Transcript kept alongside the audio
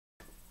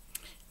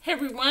Hey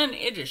everyone,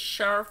 it is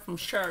Shar from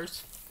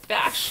Shar's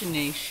Fashion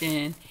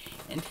Nation,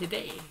 and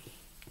today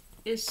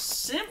is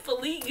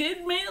Sinfully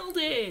Good Mail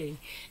Day.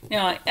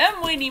 Now I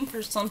am waiting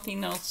for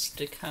something else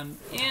to come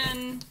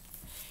in,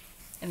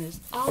 and as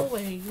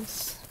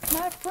always,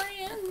 my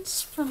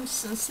friends from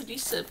Sinfully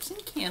Soaps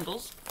and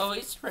Candles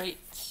always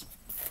writes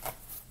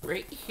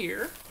right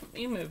here. Let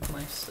me move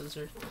my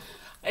scissors.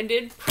 I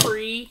did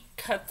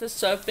pre-cut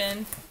this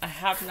open. I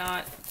have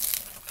not,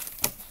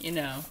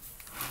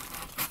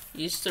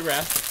 used the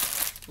wrap.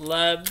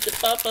 Love the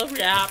bubble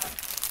wrap.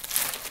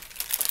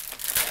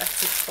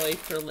 That's a toy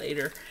for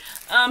later.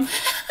 Not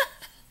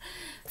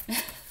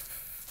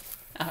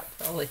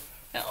really.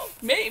 No,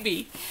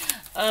 maybe.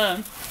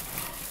 Then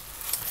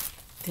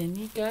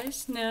you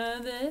guys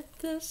know that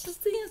this is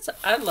the inside.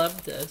 I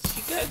love this.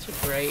 You guys are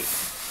great.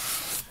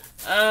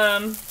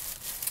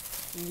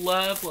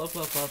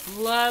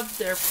 Love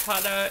their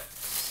products.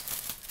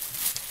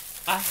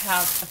 I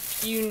have a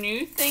few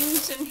new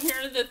things in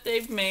here that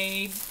they've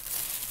made.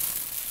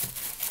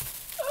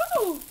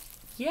 Oh,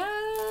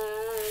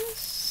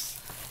 yes.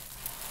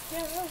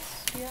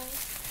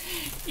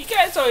 You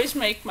guys always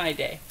make my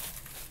day.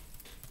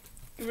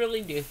 You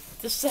really do.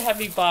 This is a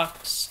heavy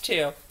box,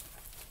 too.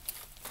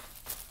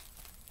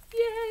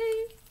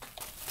 Yay.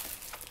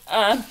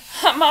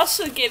 I'm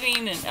also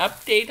getting an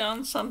update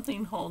on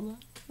something. Hold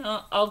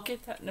on. I'll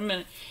get that in a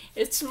minute.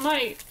 It's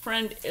my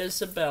friend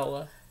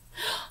Isabella.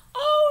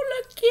 Oh,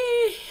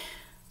 looky.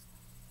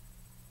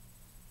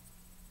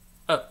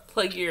 Oh,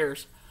 plug your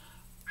ears.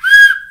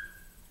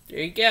 There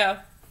you go.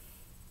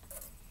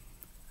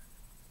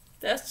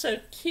 That's so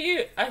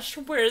cute. I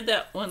should wear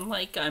that one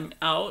like I'm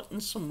out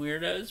and some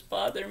weirdos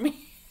bother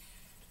me.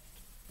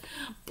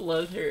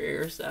 Blow their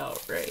ears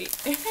out, right?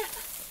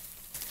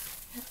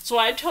 So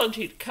I told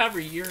you to cover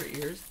your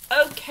ears.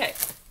 Okay.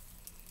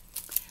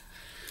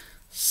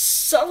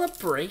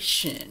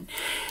 Celebration.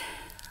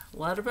 A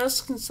lot of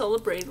us can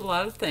celebrate a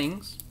lot of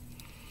things.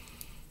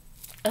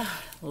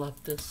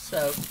 Love this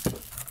soap.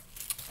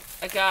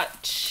 I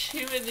got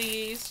 2 of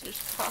these.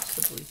 There's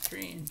possibly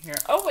 3 in here.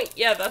 Oh, wait.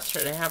 Yeah, that's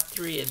right. I have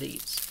 3 of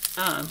these.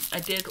 I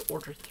did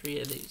order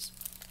 3 of these.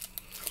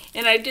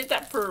 And I did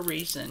that for a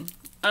reason.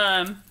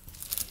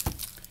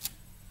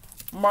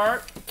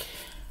 Mark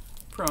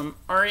from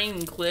R.A.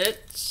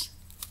 Glitz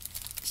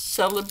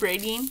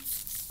celebrating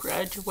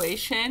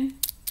graduation.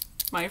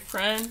 My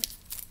friend.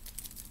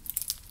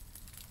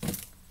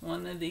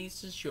 One of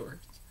these is yours.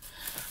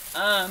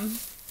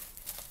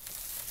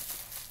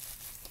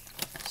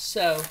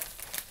 So,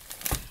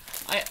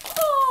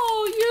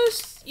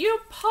 you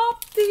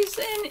popped these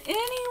in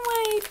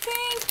anyway.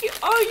 Thank you.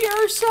 Oh,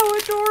 you're so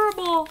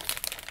adorable.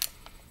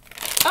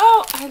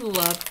 Oh, I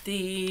love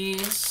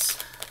these.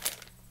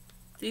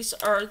 These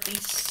are the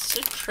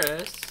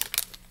citrus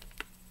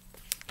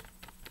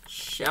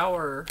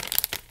shower.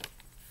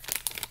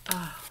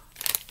 Oh,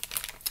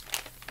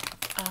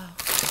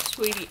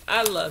 sweetie,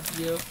 I love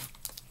you.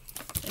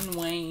 And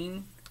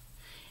Wayne.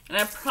 And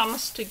I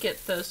promised to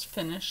get those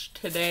finished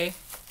today.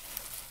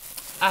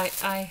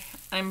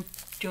 I'm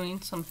doing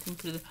something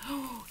for the...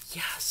 Oh,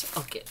 yes,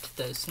 I'll get to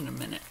those in a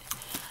minute.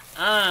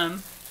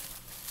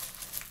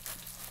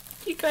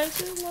 You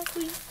guys are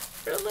lovely.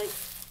 You're like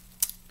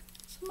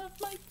some of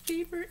my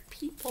favorite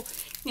people.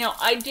 Now,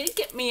 I did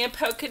get me a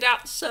polka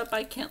dot soap.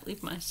 I can't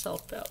leave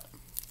myself out.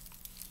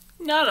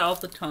 Not all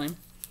the time.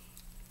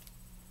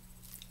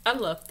 I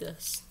love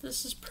this.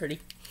 This is pretty.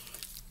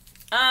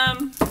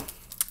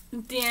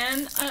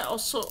 Then I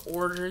also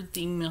ordered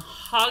the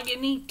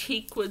mahogany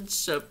teakwood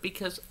soap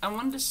because I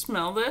wanted to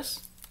smell this.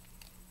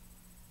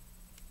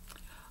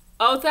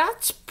 Oh,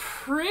 that's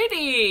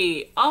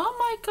pretty. Oh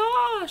my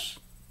gosh.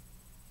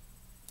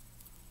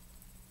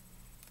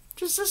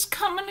 Does this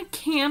come in a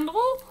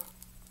candle?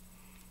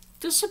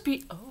 This would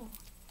be, oh,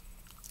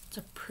 it's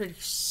a pretty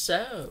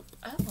soap.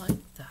 I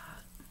like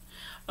that.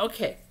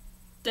 Okay.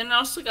 Then I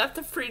also got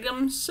the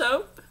Freedom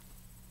soap.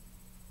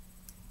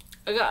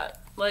 I got,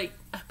 like,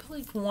 I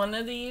believe 1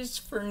 of these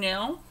for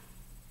now.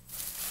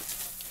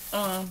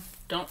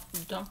 Don't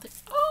think.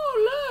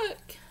 Oh,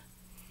 look.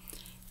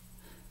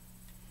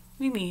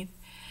 We need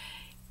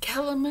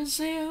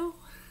Kalamazoo.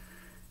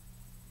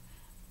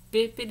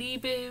 Bippity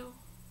boo.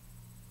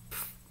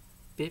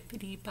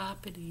 Bippity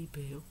boppity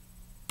boo.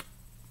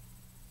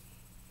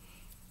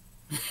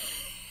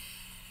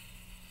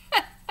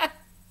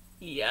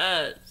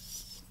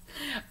 Yes.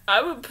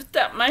 I would put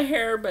that in my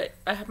hair, but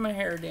I have my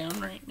hair down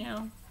right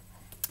now.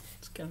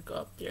 It's gonna go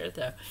up there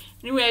though.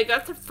 Anyway, I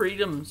got the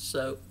Freedom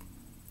soap.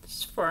 This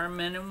is for our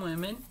men and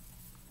women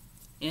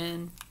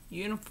in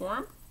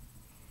uniform,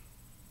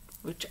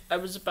 which I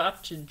was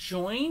about to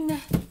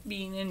join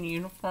being in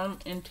uniform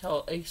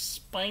until a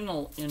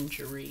spinal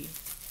injury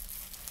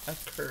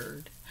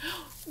occurred.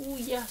 Oh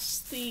yes,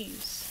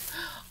 these.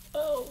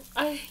 Oh,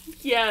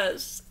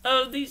 yes.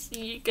 Oh, these,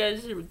 you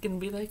guys are gonna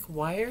be like,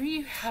 why are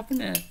you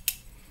having a...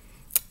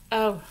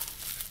 Oh,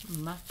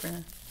 my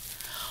friend.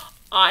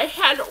 I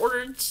had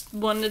ordered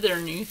one of their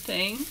new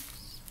things.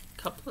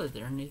 A couple of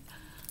their new...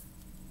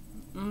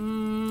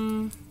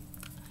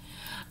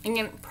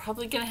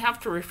 probably gonna have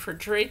to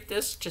refrigerate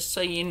this, just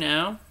so you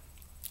know.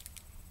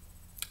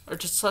 Or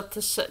just let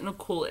this sit in a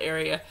cool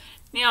area.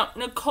 Now,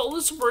 Nicole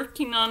is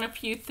working on a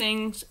few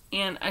things,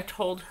 and I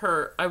told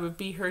her I would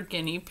be her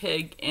guinea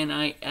pig, and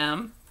I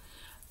am.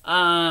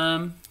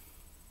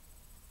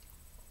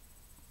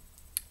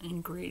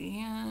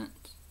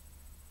 Ingredients.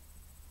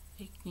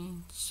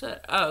 Baking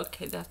soda. Oh,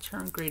 okay, that's her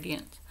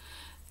ingredients.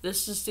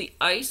 This is the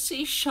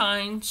Icy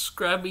Shine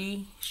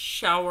Scrubby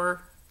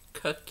Shower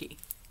Cookie.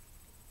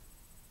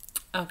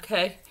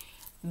 Okay,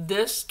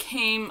 this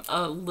came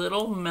a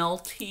little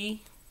melty,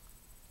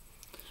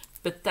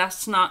 but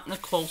that's not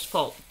Nicole's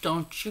fault.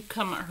 Don't you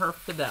come at her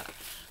for that.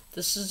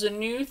 This is a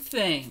new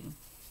thing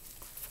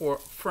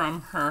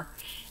from her,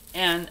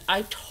 and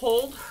I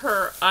told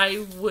her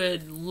I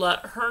would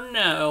let her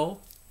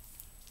know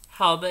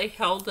how they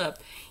held up.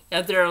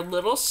 Yeah, they're a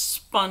little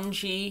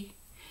spongy,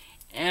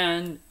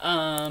 and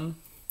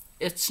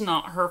it's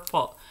not her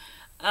fault.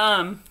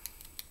 And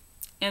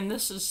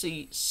this is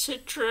the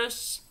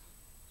citrus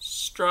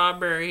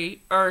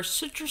scrubby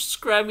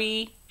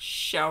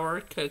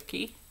shower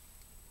cookie.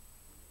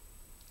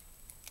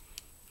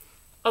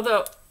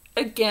 Although,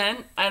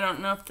 again, I don't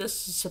know if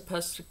this is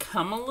supposed to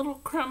come a little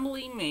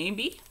crumbly,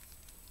 maybe.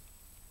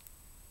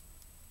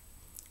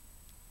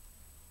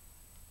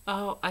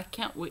 Oh, I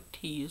can't wait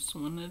to use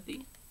one of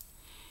these.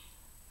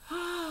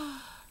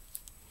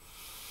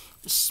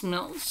 It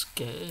smells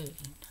good,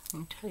 I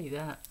can tell you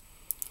that.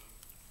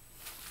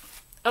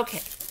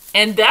 Okay,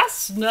 and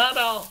that's not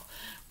all.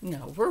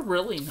 No, we're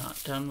really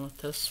not done with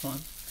this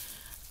one.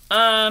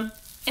 And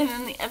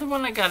then the other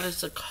one I got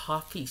is a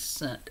coffee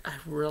scent. I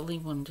really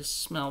wanted to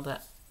smell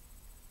that.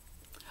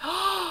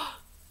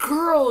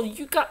 Girl,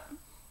 you got...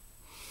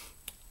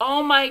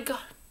 Oh my God.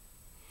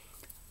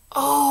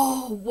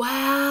 Oh,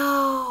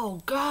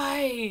 wow,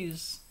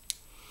 guys.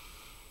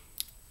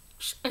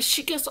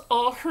 She gets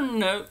all her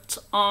notes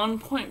on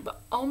point,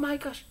 but oh my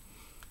gosh.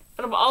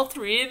 Out of all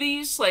three of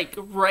these, like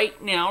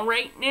right now,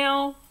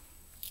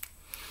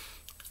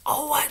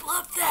 oh, I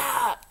love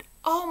that.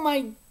 Oh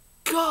my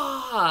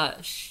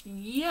gosh.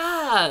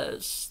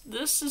 Yes.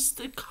 This is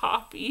the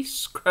coffee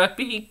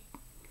scrubby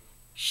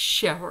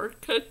shower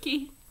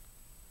cookie.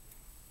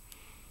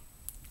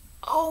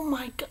 Oh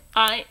my God.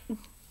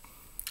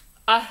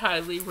 I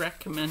highly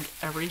recommend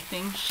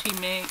everything she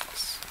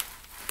makes.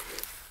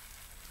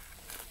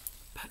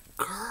 But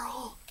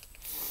girl,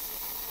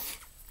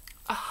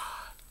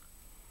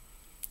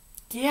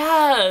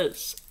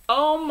 yes.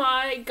 Oh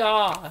my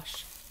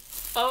gosh.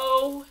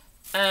 OMG.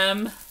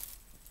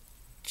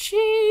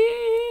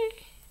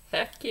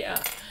 Heck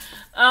yeah.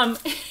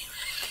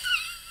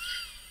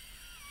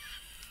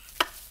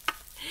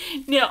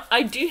 Now,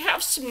 I do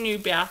have some new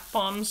bath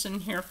bombs in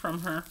here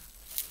from her.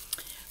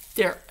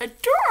 Their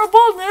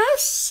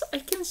adorableness. I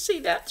can see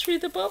that through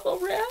the bubble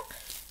wrap.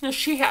 Now,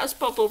 she has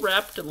bubble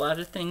wrapped a lot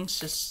of things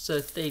just so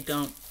that they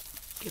don't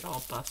get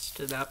all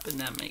busted up, and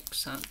that makes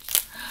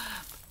sense.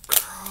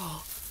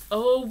 Girl.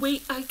 Oh,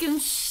 wait, I can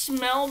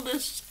smell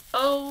this.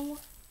 Oh.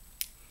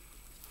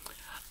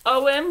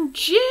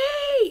 OMG.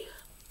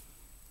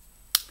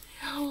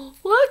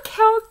 Look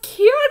how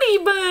cute he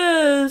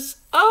is.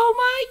 Oh,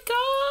 my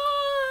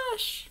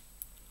gosh.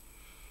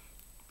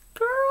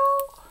 Girl.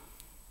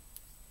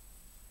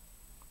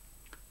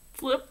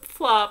 Flip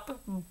Flop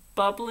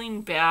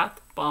Bubbling Bath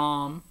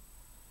Bomb.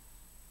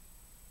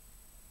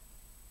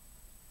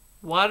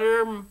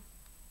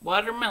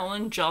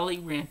 Watermelon Jolly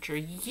Rancher.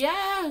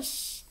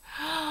 Yes!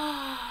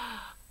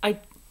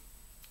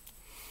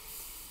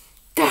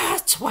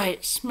 That's why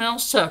it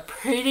smells so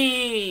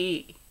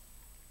pretty.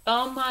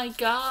 Oh my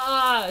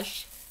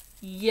gosh.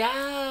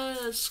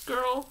 Yes,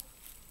 girl.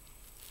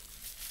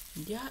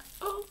 Yeah.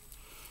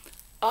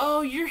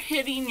 Oh, you're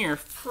hitting your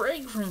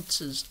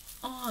fragrances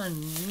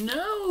on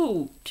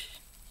note.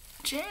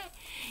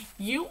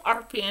 You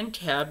are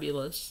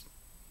fantabulous.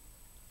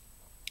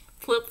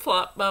 Flip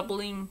Flop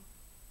Bubbling.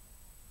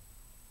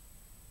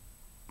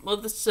 Well,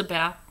 this is a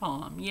bath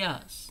bomb.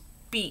 Yes.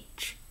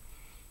 Beach.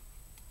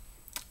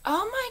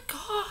 Oh my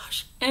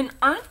gosh. And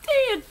aren't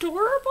they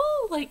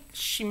adorable? Like,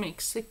 she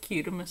makes the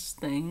cutest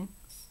things.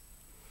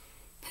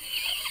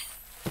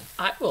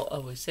 I will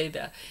always say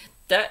that.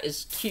 That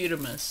is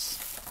cutimus.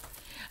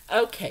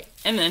 Okay,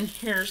 and then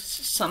here's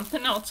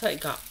something else I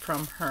got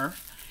from her.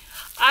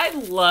 I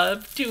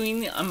love doing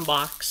the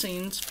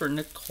unboxings for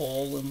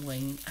Nicole and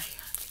Wayne.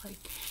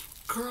 Like,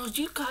 girl,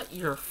 you got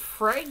your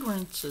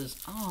fragrances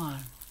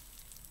on.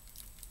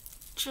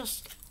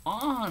 Just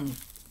on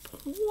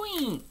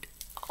point.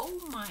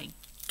 Oh my,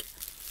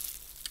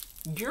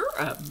 you're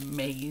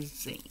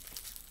amazing.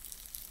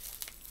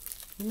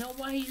 You know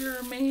why you're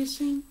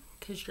amazing?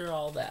 Because you're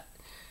all that.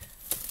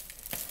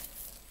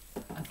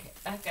 Okay,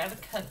 I gotta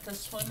cut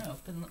this one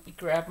open. Let me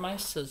grab my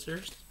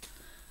scissors.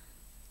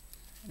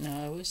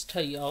 Now, I always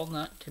tell y'all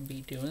not to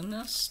be doing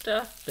this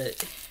stuff,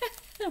 but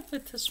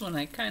with this one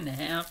I kind of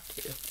have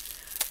to.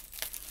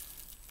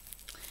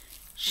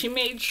 She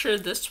made sure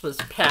this was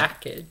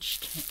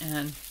packaged,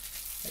 and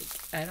like,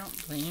 I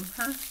don't blame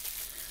her.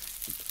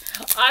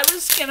 I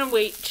was gonna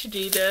wait to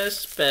do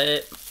this,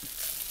 but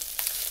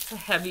a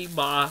heavy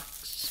box.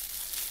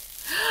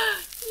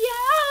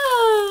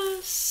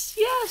 Yes,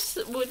 yes.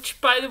 Which,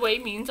 by the way,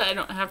 means I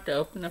don't have to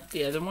open up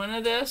the other one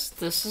of this.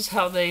 This is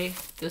how they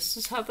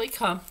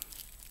come.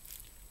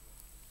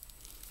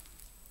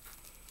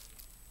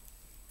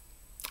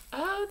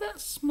 Oh, that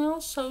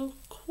smells so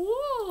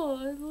cool.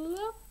 I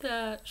love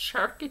that.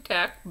 Shark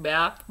Attack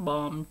Bath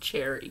Bomb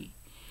Cherry.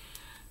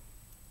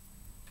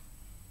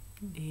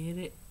 Did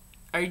it?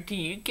 Or do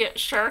you get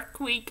Shark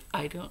Week?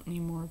 I don't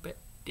anymore, but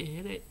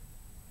did it?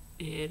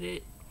 Did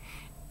it?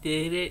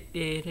 Did it?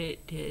 Did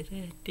it? Did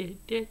it? Did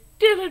it?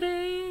 Did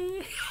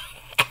it?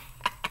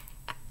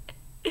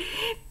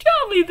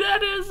 Tell me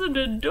that isn't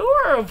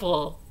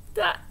adorable.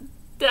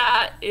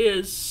 That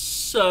is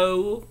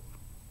so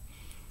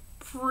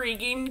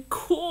freaking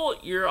cool.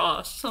 You're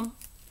awesome.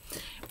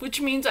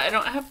 Which means I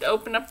don't have to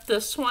open up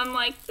this one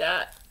like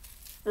that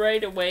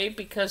right away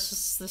because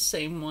it's the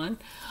same one.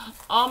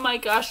 Oh my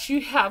gosh,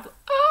 you have,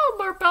 oh,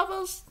 more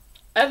bubbles.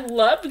 I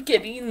love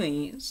getting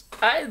these.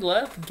 I've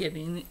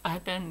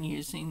been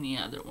using the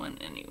other one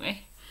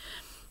anyway.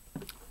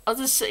 I'll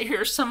just sit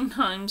here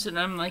sometimes and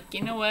I'm like,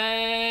 you know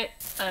what?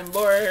 I'm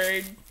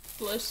bored.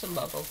 Blow some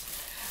bubbles.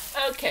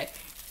 Okay.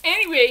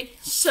 Anyway,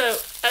 so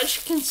as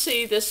you can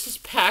see, this is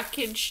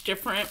packaged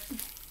different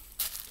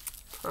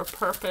for a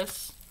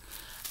purpose.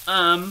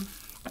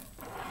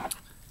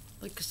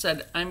 Like I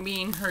said, I'm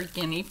being her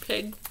guinea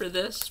pig for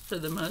this for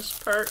the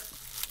most part.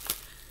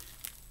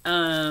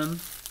 And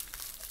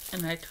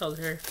I told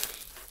her,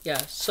 yeah,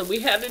 so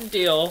we had a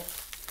deal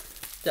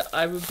that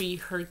I would be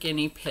her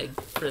guinea pig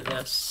for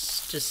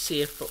this to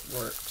see if it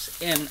works.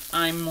 And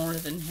I'm more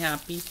than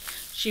happy.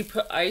 She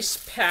put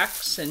ice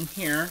packs in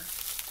here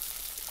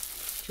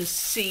to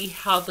see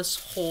how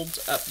this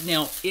holds up.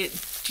 Now,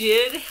 it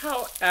did,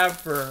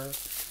 however,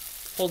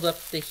 hold up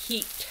the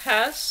heat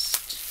test.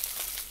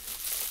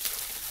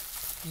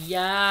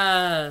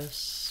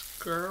 Yes,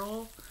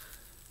 girl.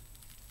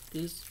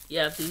 These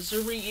are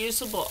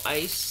reusable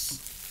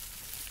ice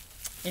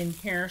in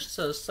here,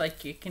 so it's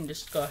like you can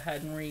just go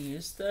ahead and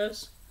reuse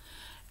those.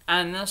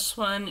 And this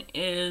one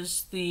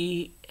is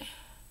the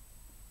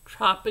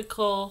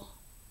Tropical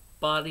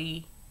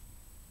Body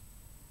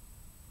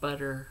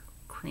Butter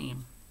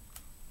Cream.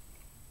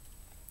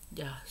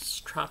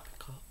 Yes,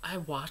 tropical. I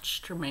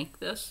watched her make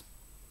this.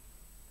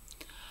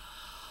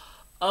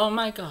 Oh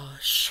my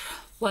gosh.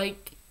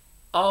 Like,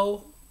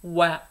 oh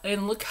wow.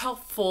 And look how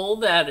full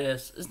that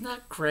is. Isn't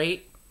that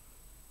great?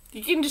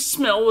 You can just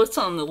smell what's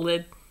on the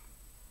lid.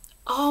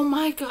 Oh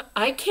my god.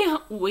 I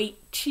can't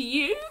wait to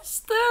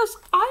use this.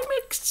 I'm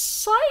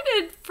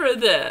excited for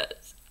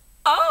this.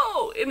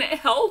 Oh, and it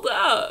held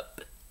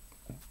up.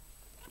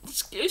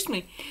 Excuse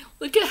me.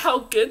 Look at how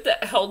good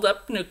that held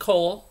up,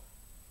 Nicole.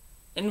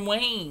 And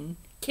Wayne.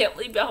 Can't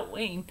leave out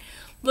Wayne.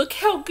 Look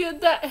how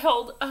good that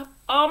held up.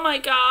 Oh my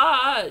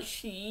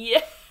gosh.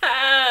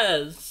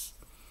 Yes.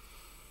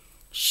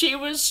 She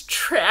was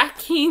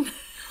tracking.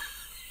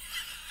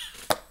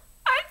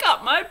 I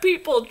got my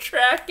people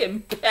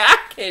tracking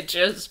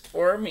packages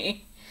for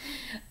me.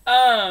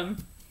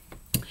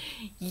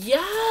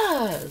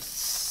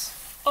 Yes.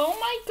 Oh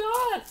my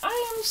god.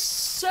 I am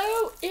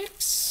so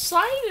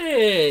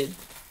excited.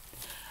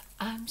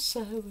 I'm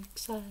so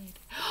excited.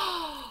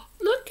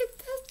 Look at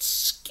that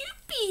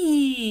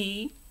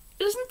Scoopy.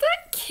 Isn't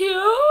that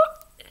cute?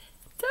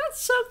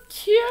 That's so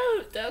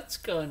cute. That's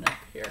going up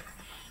here.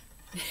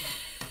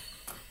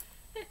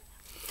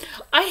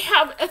 I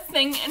have a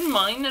thing in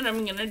mind that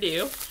I'm going to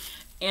do.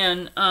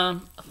 And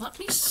let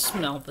me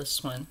smell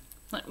this one.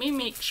 Let me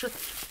make sure.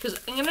 Because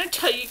I'm going to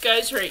tell you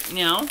guys right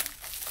now.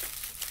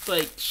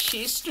 Like,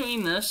 she's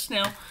doing this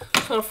now.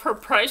 So if her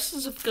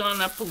prices have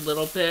gone up a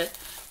little bit,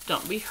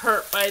 don't be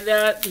hurt by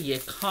that. The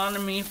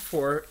economy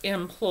for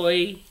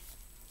employee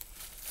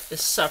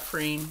is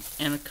suffering,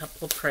 and a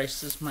couple of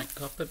prices might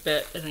go up a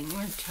bit. And I'm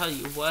going to tell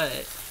you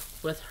what,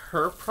 with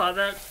her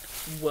product,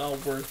 well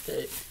worth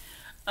it.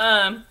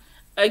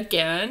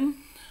 Again,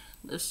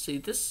 let's see.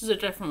 This is a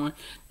different one.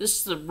 This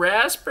is the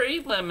raspberry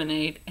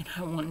lemonade, and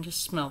I wanted to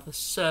smell this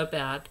so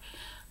bad,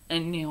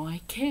 and now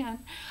I can.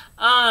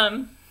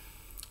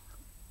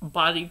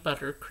 Body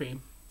butter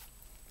cream.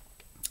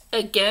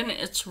 Again,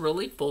 it's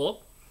really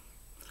full.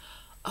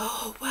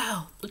 Oh,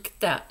 wow. Look at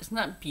that. Isn't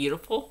that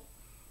beautiful?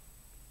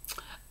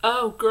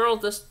 Oh, girl,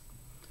 this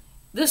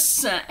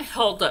scent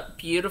held up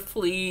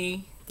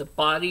beautifully. The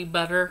body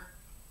butter.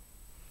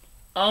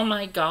 Oh,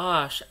 my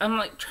gosh. I'm,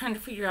 like, trying to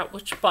figure out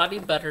which body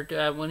butter do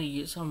I want to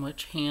use on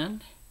which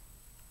hand.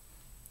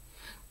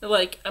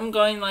 Like, I'm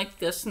going like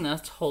this, and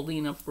that's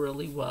holding up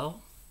really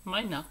well.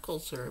 My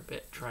knuckles are a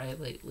bit dry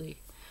lately.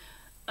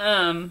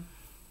 Oh,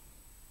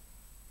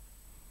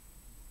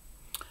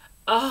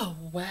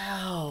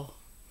 wow.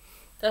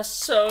 That's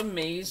so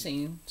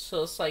amazing.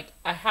 So it's like,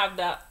 I have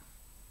that.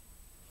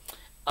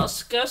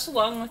 Also goes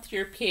along with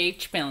your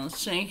pH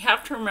balance. Now you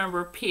have to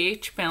remember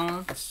pH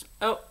balance.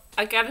 Oh,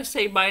 I gotta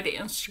say bye to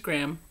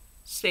Instagram.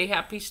 Stay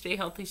happy, stay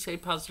healthy, stay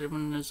positive,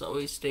 and as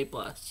always, stay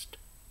blessed.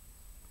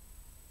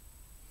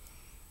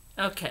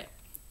 Okay.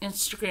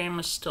 Instagram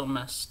is still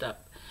messed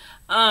up.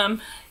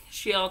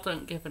 Y'all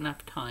don't give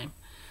enough time.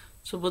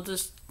 So we'll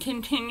just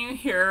continue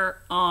here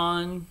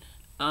on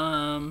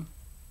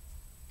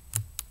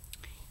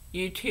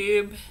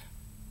YouTube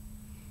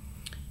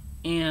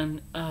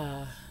and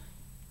oh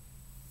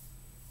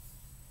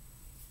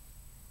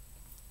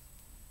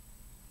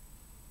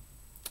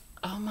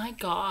my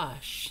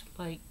gosh,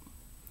 like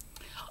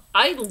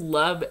I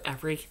love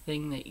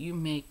everything that you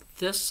make.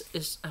 This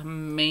is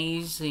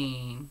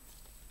amazing.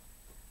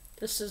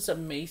 This is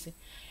amazing.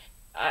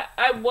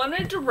 I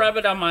wanted to rub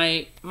it on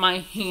my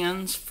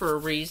hands for a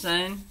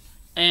reason,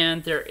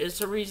 and there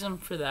is a reason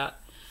for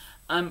that.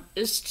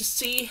 Is to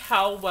see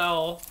how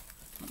well,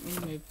 let me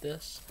move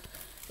this,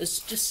 is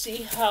to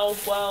see how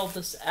well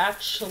this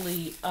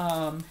actually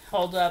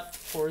held up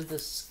for the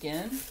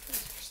skin. Is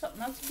there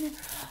something else in here?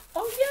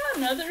 Oh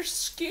yeah, another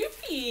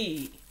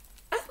Scoopy.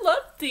 I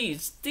love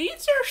these.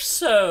 These are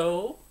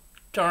so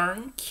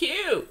darn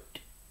cute.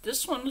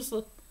 This one is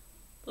a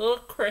little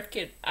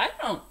crooked. I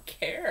don't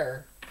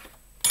care.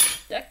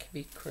 That could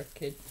be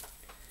crooked.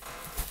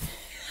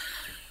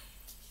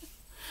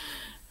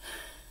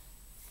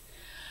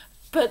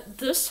 But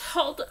this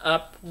held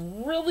up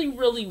really,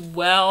 really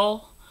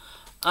well.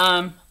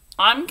 I'm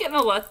going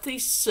to let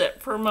these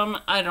sit for a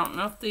moment. I don't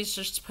know if these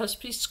are supposed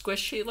to be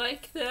squishy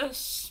like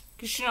this.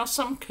 Because, you know,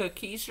 some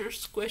cookies are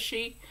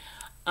squishy.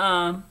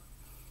 But,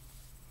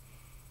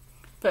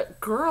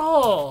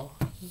 girl,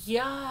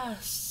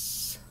 yes.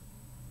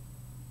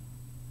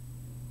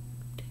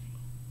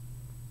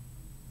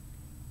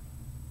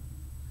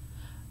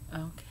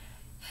 Okay.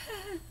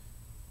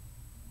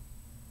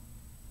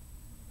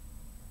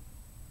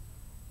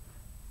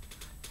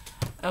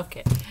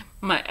 Okay.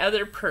 My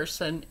other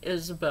person,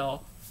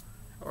 Isabel,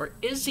 or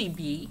Izzy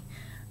B,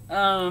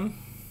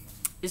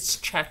 is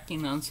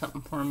checking on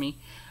something for me.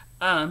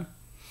 Oh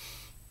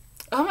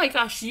my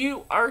gosh,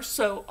 you are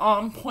so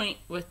on point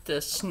with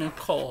this,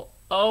 Nicole.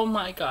 Oh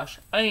my gosh,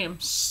 I am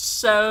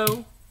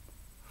so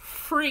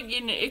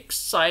freaking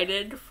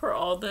excited for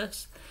all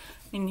this.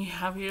 And you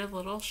have your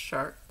little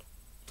shark.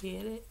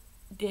 Did it,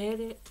 did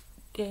it,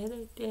 did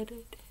it, did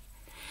it.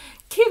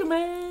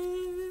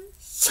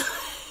 Kittimas!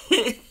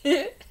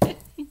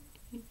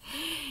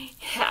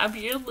 Have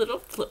your little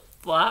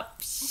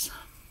flip-flops.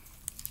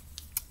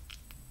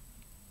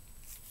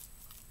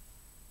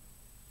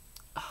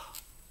 Oh.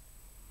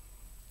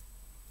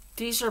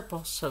 These are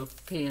both so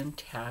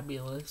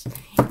fantabulous.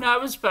 You know, I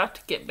was about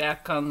to get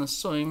back on the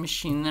sewing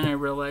machine, then I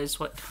realized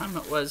what time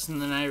it was,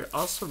 and then I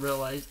also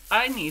realized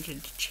I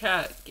needed to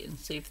check and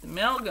see if the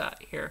mail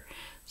got here.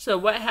 So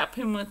what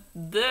happened with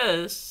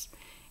this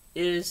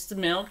is the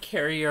mail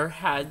carrier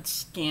had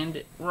scanned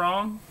it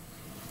wrong.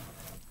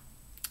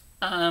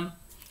 And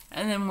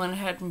then went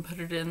ahead and put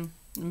it in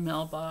the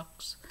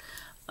mailbox.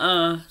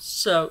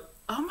 So,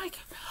 oh my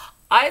god,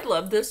 I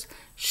love this.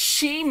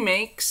 She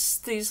makes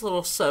these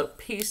little soap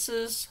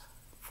pieces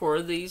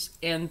for these,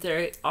 and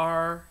they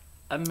are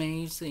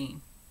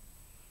amazing.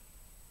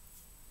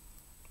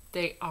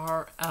 They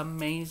are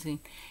amazing.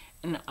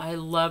 And I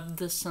love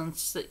the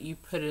scents that you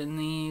put in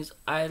these.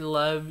 I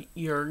love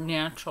your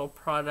natural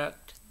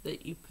product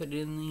that you put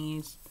in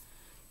these.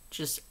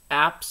 Just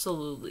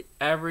absolutely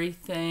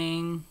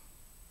everything.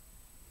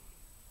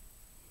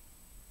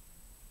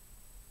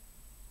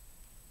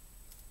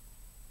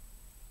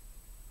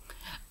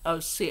 Oh,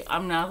 see,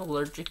 I'm not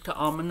allergic to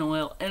almond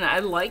oil. And I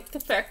like the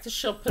fact that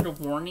she'll put a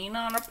warning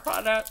on a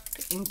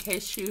product in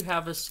case you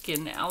have a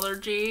skin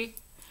allergy.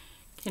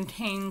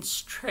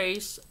 Contains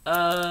trace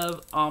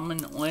of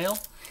almond oil.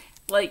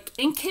 Like,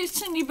 in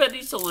case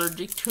anybody's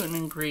allergic to an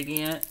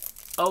ingredient,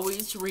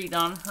 always read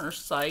on her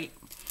site.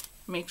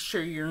 Make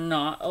sure you're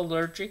not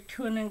allergic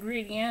to an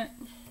ingredient.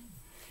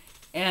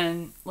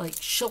 And, like,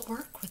 she'll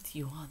work with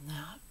you on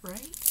that,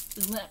 right?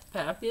 Isn't that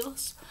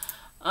fabulous?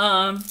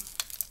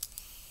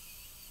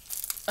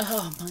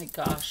 Oh my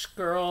gosh,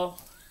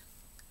 girl.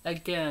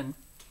 Again.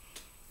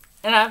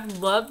 And I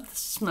love the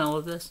smell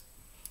of this.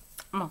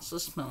 I'm also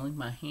smelling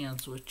my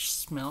hands, which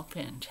smell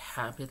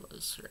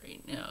fantabulous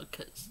right now,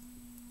 because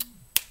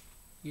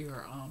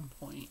you're on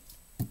point.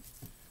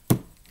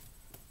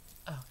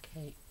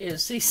 Okay,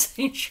 Izzy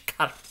saying she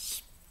got a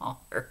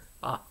smaller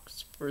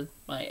box for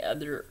my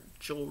other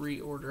jewelry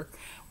order,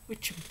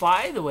 which,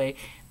 by the way,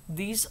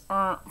 these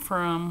aren't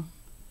from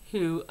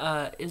who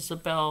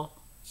Isabel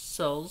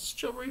sells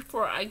jewelry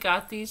for. I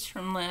got these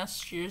from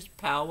last year's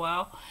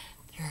powwow.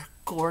 They're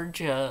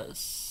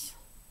gorgeous.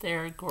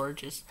 They're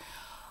gorgeous.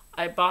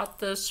 I bought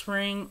this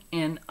ring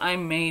and I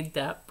made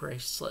that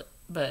bracelet,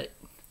 but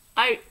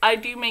I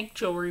do make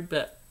jewelry,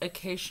 but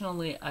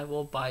occasionally I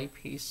will buy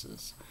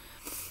pieces.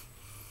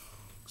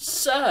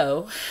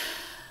 So,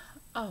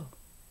 oh,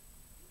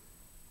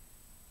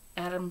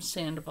 Adam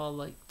Sandoval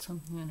liked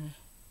something in it.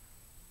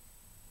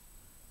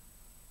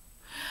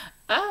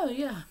 Oh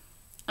yeah,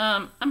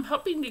 I'm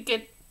hoping to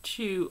get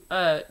to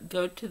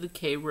go to the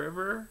K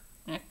River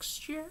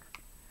next year.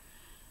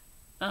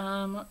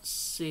 Let's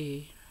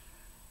see.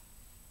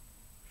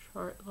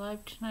 Short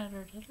live tonight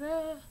or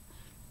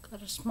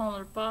Got a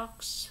smaller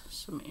box,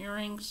 some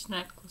earrings,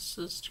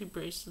 necklaces, 2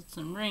 bracelets,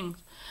 and rings.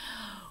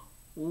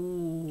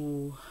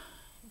 Ooh.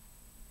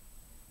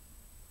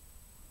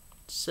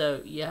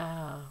 So,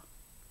 yeah.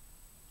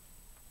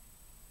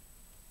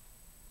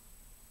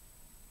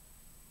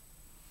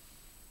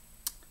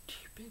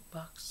 Big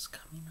box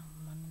coming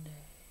on Monday.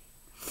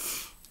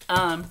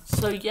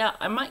 So yeah,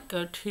 I might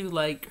go to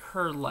like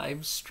her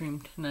live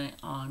stream tonight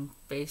on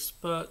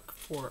Facebook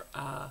for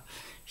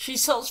she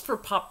sells for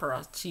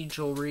paparazzi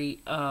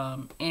jewelry,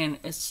 and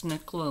it's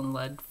nickel and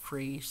lead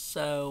free.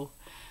 So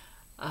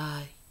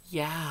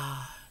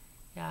yeah,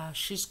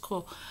 she's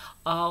cool.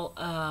 I'll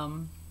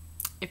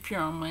if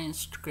you're on my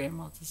Instagram,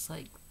 I'll just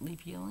like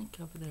leave you a link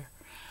over there.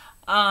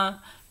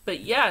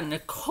 But yeah,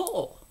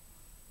 Nicole,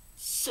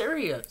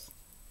 serious.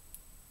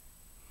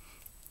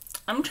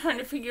 I'm trying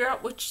to figure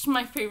out which is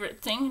my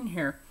favorite thing in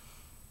here.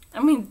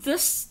 I mean,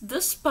 this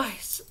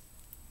spice.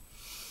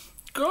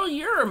 Girl,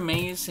 you're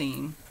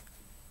amazing.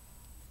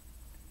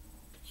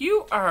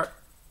 You are.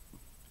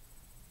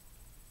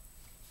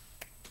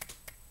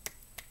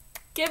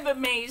 Give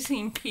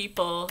amazing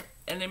people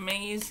an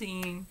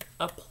amazing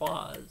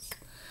applause.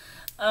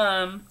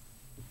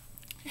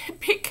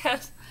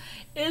 Because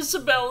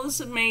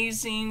Isabella's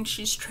amazing.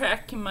 She's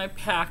tracking my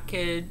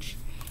package.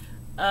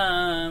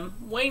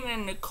 Wayne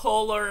and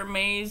Nicole are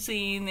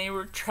amazing. They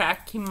were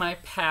tracking my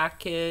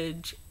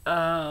package.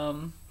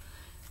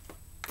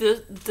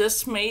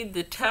 This made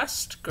the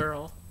test,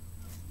 girl.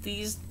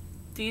 These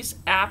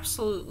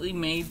absolutely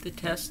made the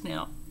test.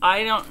 Now,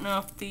 I don't know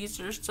if these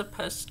are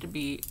supposed to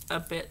be a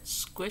bit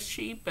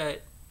squishy,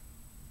 but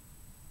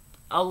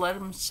I'll let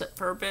them sit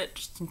for a bit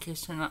just in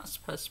case they're not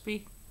supposed to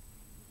be.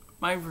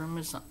 My room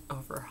isn't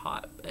over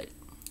hot, but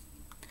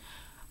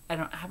I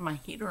don't have my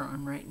heater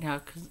on right now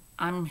because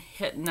I'm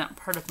hitting that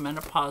part of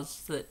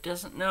menopause that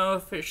doesn't know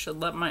if it should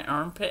let my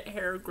armpit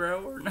hair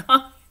grow or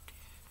not.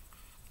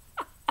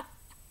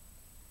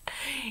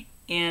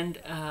 And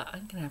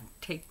I'm going to have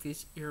to take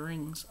these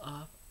earrings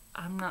off.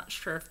 I'm not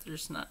sure if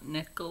there's not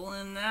nickel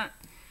in that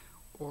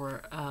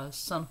or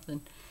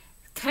something.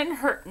 Kind of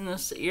hurting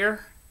this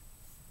ear.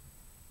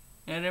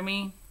 You know what I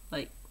mean?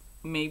 Like,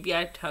 maybe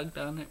I tugged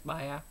on it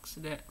by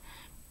accident.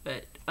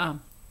 But,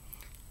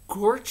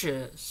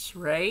 gorgeous,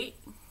 right?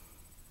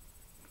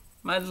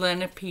 My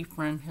Lenape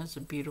friend has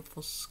a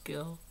beautiful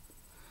skill.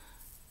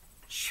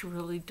 She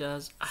really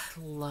does. I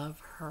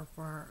love her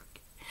work.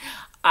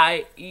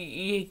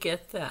 You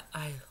get that?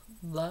 I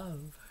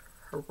love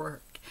her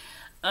work.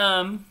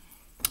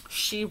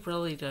 She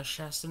really does.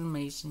 She has an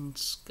amazing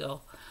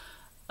skill.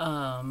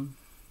 And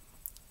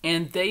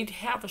they'd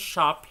have a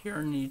shop here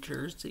in New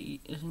Jersey,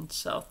 in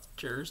South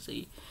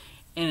Jersey,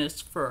 and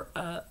it's for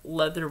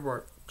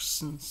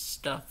leatherworks and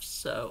stuff.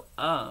 So,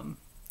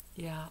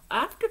 yeah, I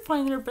have to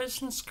find their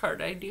business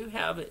card. I do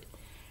have it,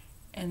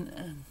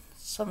 and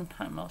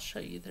sometime I'll show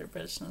you their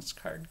business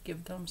card.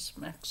 Give them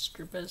some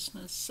extra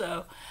business.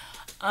 So,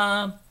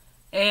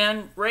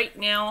 and right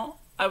now,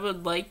 I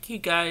would like you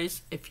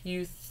guys, if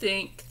you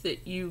think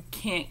that you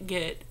can't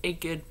get a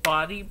good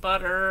body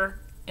butter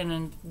and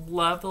a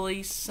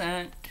lovely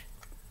scent,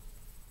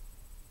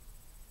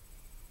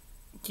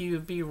 you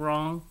would be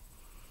wrong.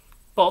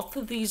 Both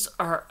of these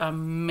are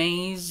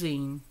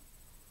amazing.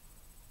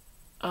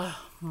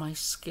 Oh, my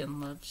skin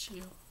loves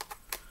you.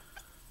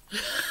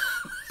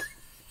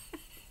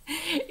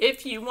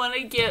 If you want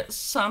to get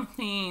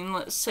something,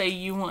 let's say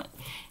you want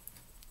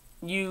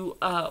to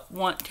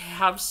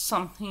have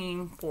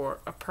something for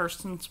a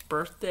person's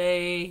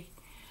birthday,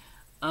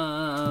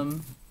 a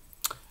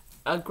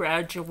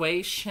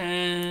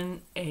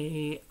graduation,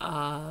 I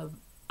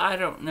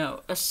don't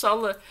know, a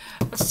celebration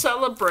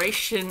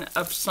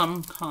of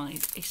some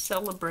kind, a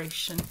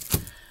celebration.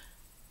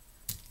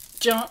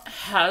 Don't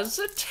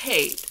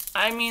hesitate.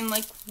 I mean,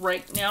 like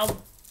right now,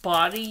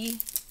 body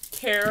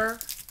care,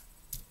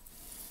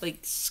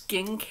 like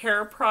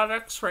skincare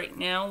products right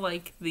now,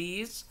 like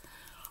these,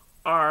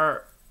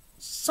 are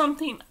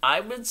something I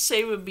would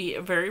say would be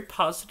a very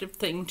positive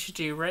thing to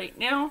do right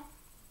now.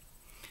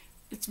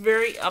 It's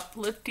very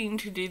uplifting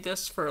to do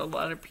this for a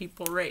lot of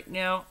people right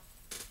now.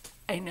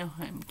 I know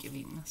who I'm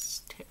giving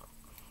this to.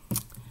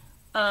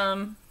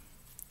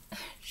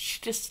 She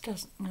just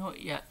doesn't know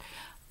it yet.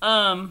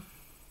 And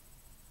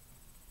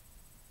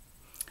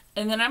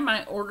then I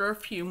might order a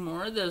few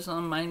more of those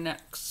on my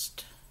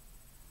next,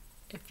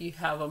 if you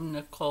have them,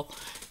 Nicole.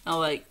 Now,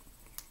 like,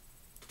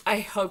 I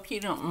hope you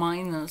don't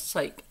mind this.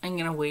 Like, I'm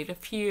going to wait a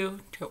few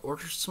to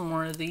order some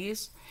more of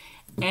these.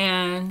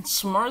 And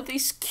some more of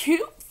these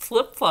cute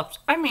flip-flops.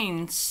 I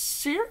mean,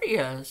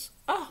 serious.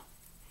 Oh.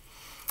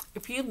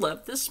 If you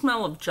love the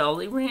smell of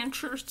Jolly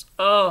Ranchers,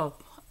 oh,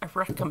 I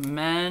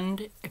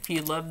recommend. If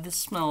you love the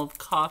smell of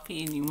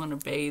coffee and you want to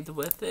bathe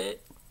with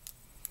it.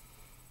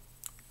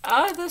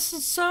 Oh, this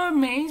is so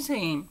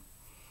amazing.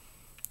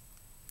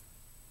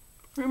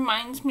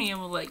 Reminds me of,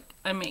 like,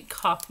 I make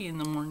coffee in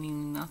the morning,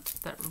 and that's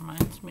what that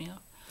reminds me of.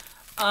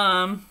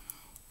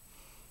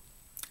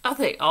 Oh,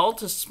 they all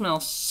just smell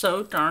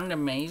so darn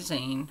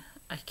amazing.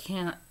 I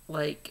can't,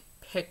 like,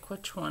 pick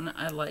which one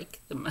I like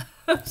the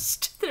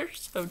most. They're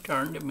so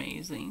darned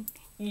amazing.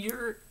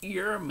 You're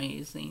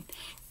amazing.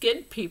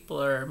 Good people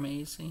are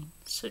amazing.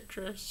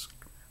 Citrus.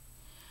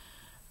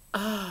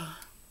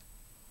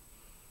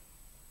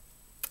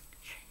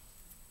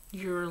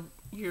 You're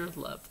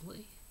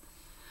lovely.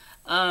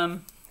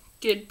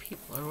 Good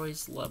people are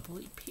always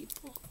lovely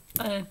people.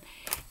 And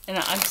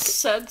I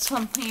said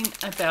something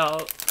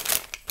about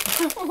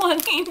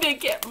wanting to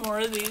get more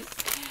of these.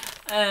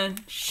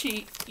 And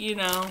she,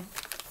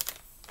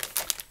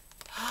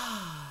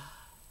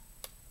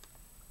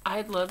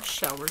 I love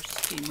shower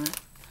steamer.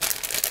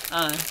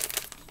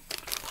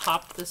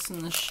 Pop this in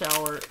the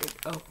shower. It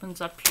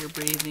opens up your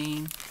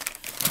breathing.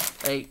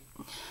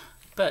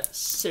 But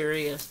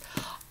serious,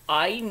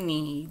 I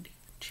need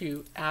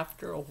to,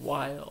 after a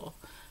while,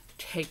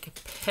 take a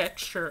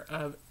picture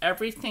of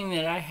everything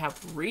that I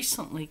have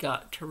recently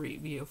got to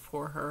review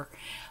for her,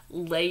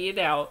 lay it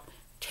out,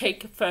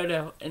 take a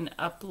photo, and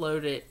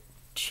upload it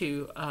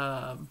to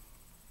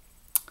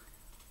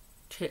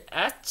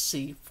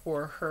Etsy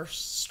for her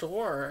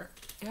store.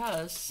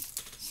 Yes,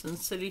 Sin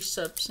City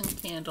Soaps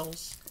and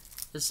Candles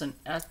is an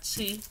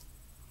Etsy.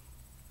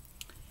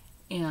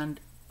 And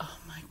oh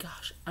my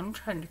gosh, I'm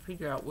trying to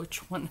figure out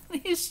which one of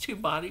these two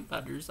body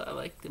butters I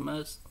like the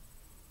most.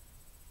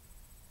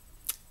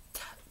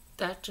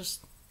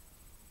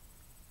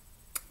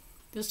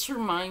 This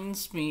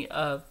reminds me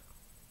of,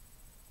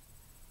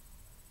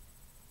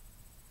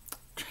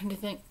 trying to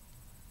think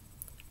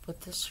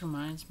what this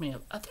reminds me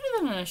of. Other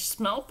than I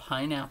smell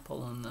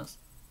pineapple in this.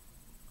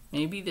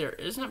 Maybe there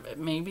isn't, but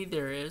maybe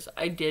there is.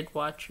 I did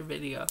watch your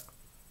video.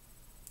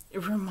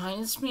 It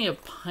reminds me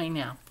of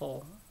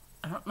pineapple.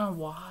 I don't know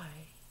why.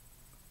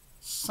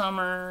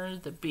 Summer,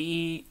 the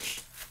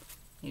beach.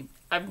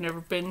 I've never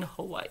been to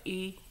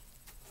Hawaii,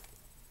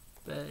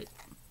 but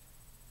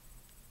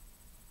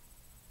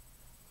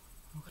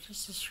what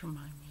does this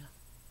remind me of?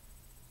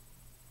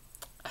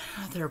 I don't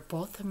know, they're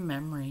both a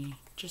memory.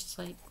 Just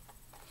like,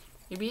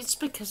 maybe it's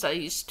because I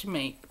used to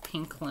make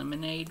pink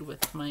lemonade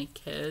with my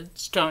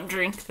kids. Don't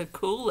drink the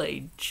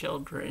Kool-Aid,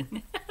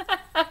 children.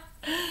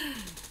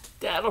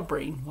 That'll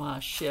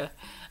brainwash you.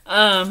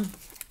 And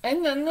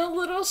then the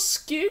little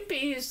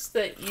Scoopies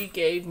that you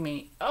gave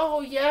me.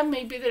 Oh, yeah,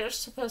 maybe they're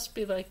supposed to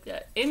be like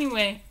that.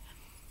 Anyway,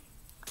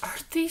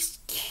 aren't these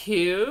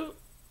cute?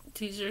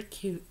 These are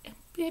cute.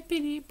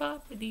 Bippity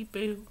boppity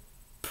boo.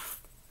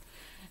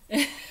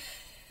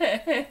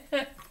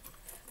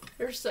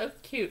 They're so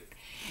cute.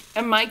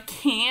 And my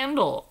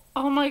candle.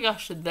 Oh my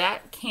gosh,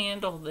 that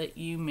candle that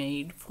you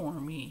made for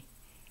me.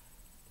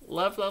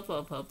 Love, love,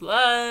 love, love,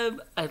 love.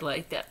 I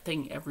light that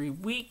thing every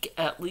week,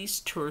 at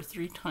least 2 or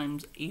 3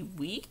 times a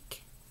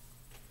week.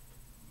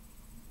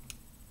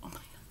 Oh my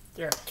God.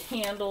 There are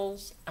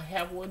candles. I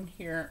have one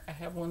here, I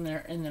have one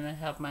there, and then I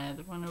have my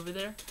other one over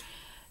there.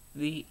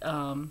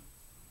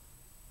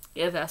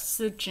 Yeah, that's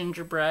the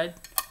gingerbread.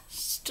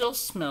 Still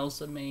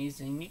smells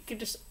amazing. You could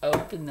just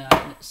open that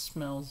and it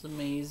smells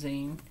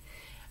amazing.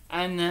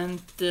 And then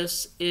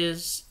this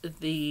is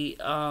the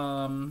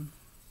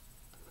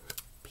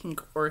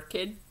pink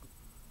orchid.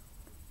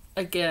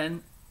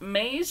 Again,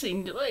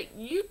 amazing. Like,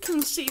 you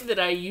can see that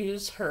I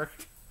use her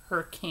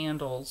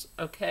candles,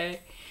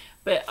 okay?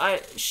 But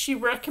she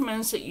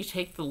recommends that you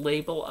take the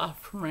label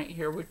off from right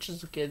here, which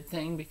is a good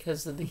thing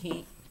because of the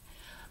heat.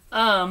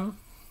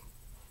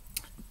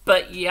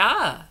 But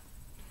yeah,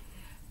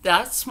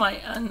 that's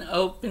my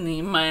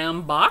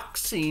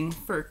unboxing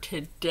for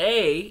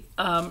today.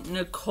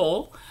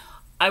 Nicole,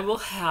 I will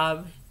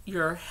have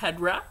your head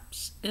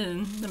wraps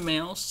in the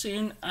mail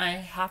soon. I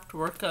have to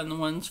work on the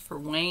ones for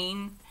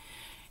Wayne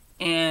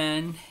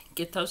and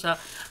get those out.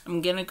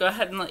 I'm going to go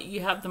ahead and let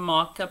you have the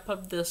mock-up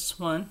of this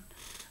one.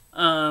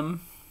 That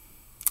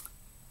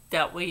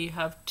way you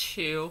have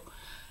 2.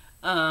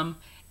 And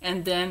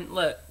then,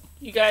 look,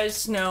 you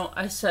guys know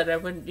I said I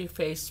wouldn't do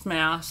face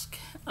mask.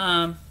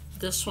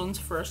 This one's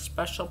for a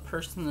special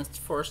person that's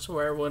forced to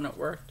wear one at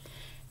work.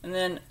 And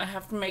then I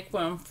have to make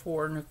one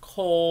for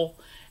Nicole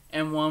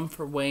and one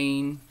for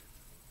Wayne.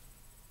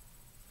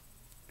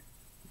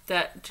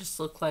 That just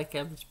looked like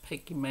I was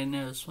picking my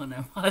nose when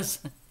I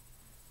wasn't.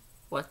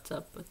 What's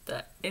up with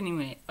that?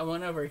 Anyway, I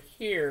went over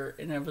here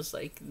and I was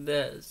like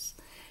this.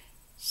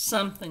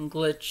 Something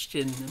glitched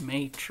in the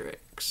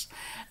matrix.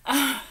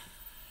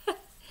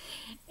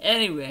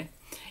 Anyway,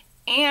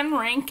 Ann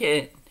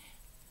Rankin,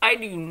 I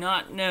do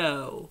not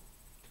know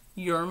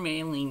your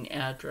mailing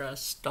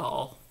address,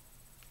 doll.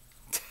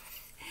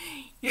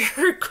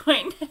 You're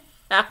going to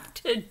have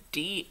to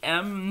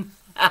DM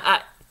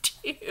that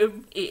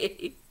to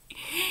me.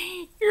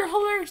 You're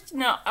hilarious.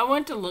 No, I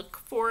went to look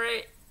for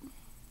it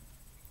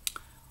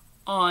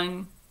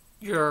on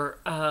your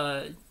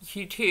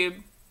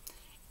YouTube,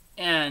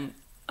 and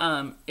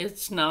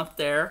it's not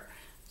there.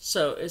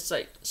 So it's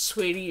like,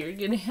 sweetie, you're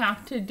gonna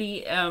have to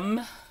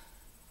DM.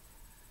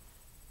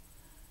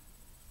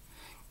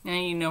 Now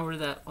you know where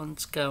that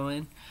one's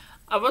going.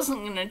 I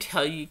wasn't gonna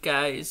tell you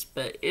guys,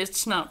 but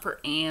it's not for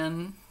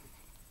Anne.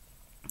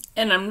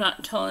 And I'm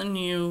not telling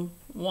you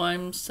why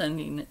I'm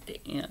sending it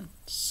to Anne.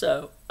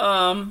 So,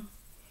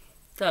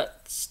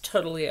 that's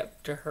totally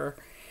up to her.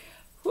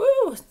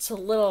 Woo, it's a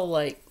little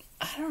like,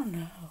 I don't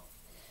know.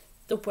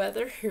 The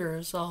weather here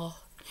is all,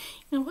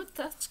 you know what,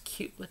 that's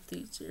cute with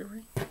these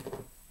earrings.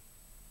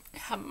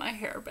 Have my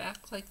hair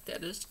back like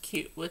that is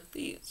cute with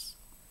these.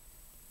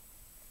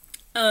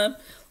 Like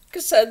I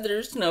said,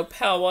 there's no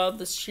powwow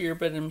this year,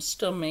 but I'm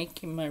still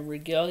making my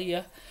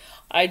regalia.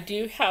 I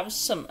do have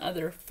some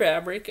other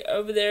fabric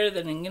over there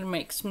that I'm going to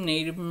make some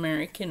Native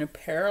American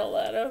apparel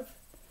out of,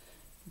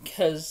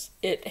 because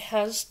it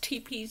has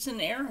teepees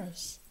and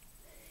arrows.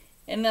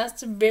 And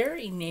that's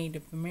very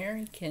Native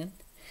American.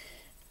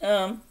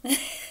 I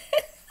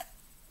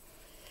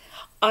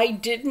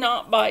did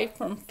not buy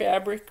from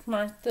Fabric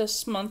Mart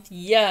this month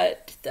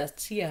yet.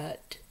 That's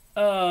yet.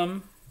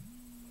 But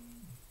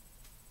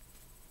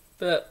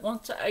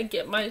once I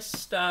get my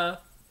stuff...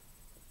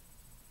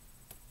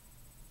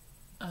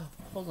 Oh,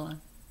 hold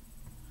on.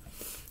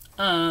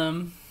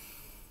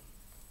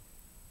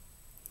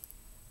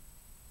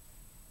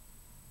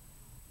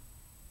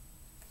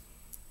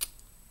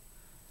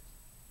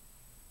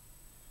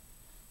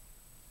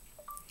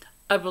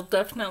 I will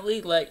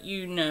definitely let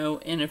you know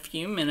in a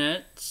few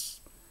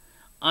minutes.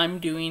 I'm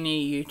doing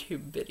a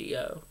YouTube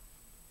video.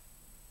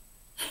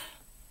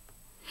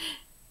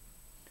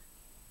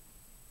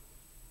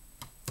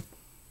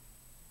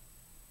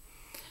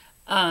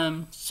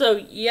 So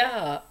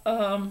yeah,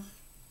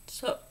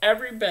 so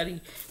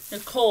everybody,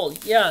 Nicole,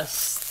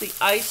 yes, the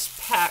ice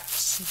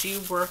packs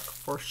do work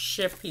for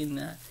shipping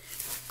that.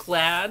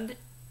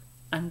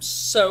 I'm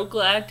so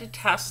glad to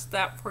test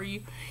that for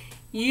you.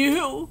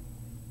 You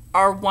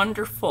are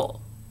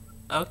wonderful,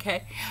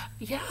 okay?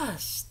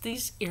 Yes,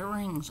 these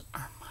earrings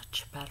are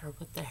much better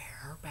with the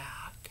hair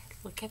back.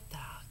 Look at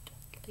that,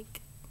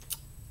 like,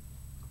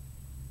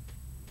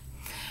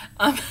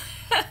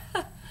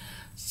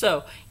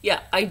 So,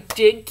 yeah, I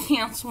did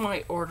cancel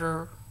my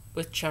order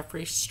with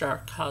Jeffree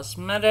Star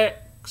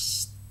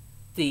Cosmetics.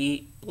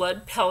 The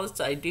blood pellets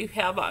I do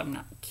have, I'm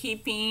not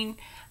keeping.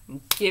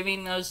 I'm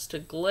giving those to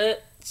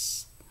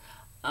Glitz.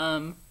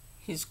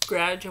 He's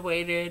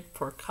graduated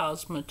for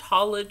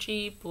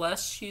cosmetology.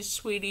 Bless you,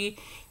 sweetie.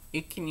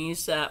 You can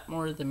use that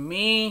more than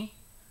me.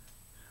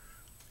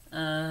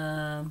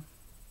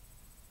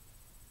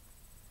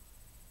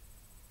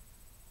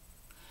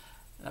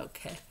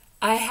 Okay.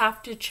 I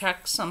have to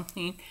check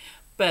something,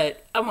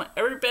 but I want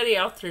everybody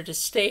out there to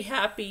stay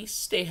happy,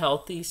 stay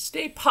healthy,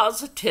 stay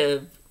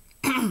positive,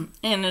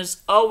 and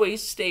as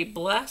always, stay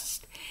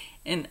blessed.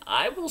 And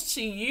I will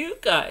see you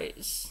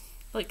guys.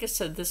 Like I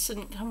said, this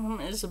didn't come from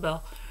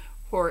Isabel,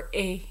 for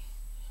a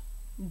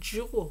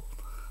jewel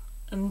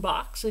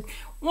unboxing.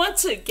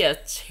 Once it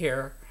gets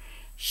here,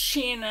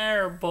 she and I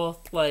are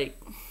both like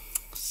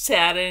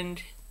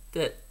saddened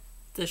that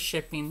the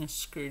shipping is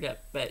screwed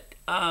up, but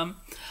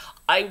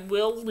I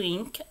will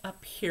link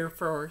up here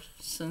for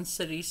Sin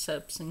City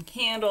Soaps and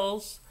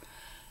Candles,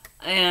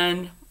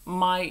 and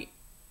my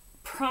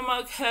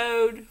promo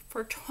code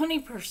for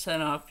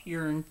 20% off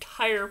your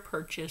entire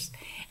purchase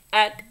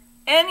at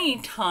any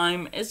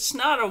time. It's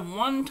not a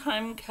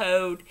one-time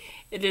code,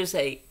 it is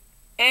a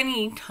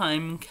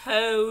anytime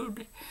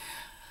code.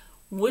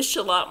 Wish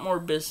a lot more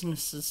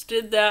businesses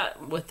did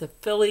that with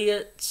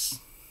affiliates.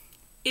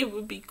 It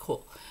would be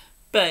cool.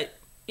 But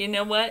you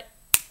know what?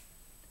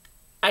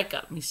 I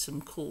got me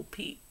some cool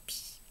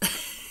peeps.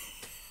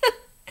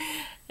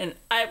 And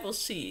I will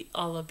see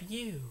all of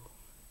you.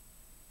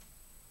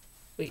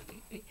 Wait.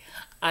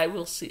 I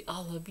will see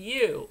all of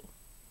you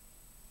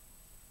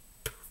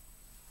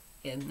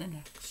in the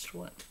next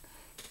one.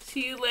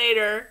 See you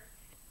later.